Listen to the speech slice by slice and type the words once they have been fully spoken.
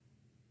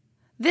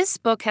This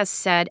book has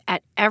said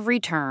at every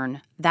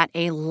turn that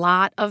a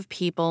lot of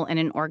people in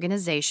an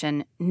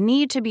organization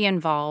need to be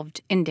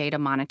involved in data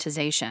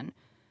monetization.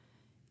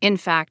 In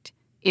fact,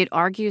 it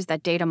argues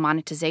that data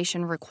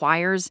monetization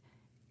requires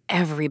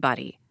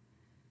everybody.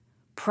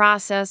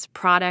 Process,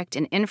 product,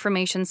 and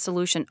information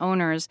solution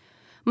owners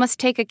must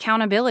take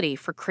accountability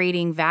for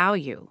creating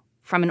value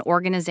from an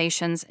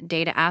organization's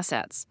data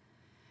assets.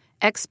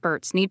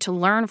 Experts need to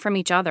learn from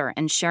each other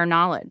and share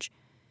knowledge.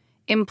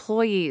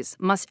 Employees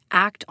must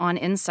act on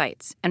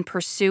insights and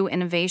pursue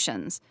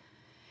innovations.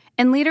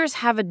 And leaders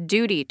have a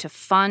duty to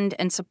fund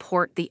and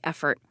support the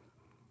effort.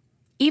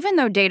 Even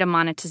though data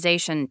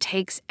monetization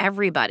takes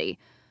everybody,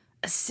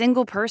 a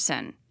single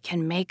person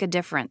can make a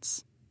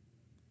difference.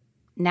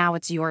 Now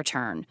it's your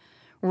turn.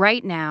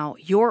 Right now,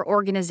 your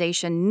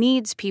organization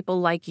needs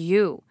people like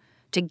you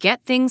to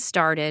get things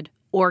started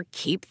or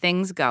keep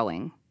things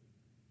going.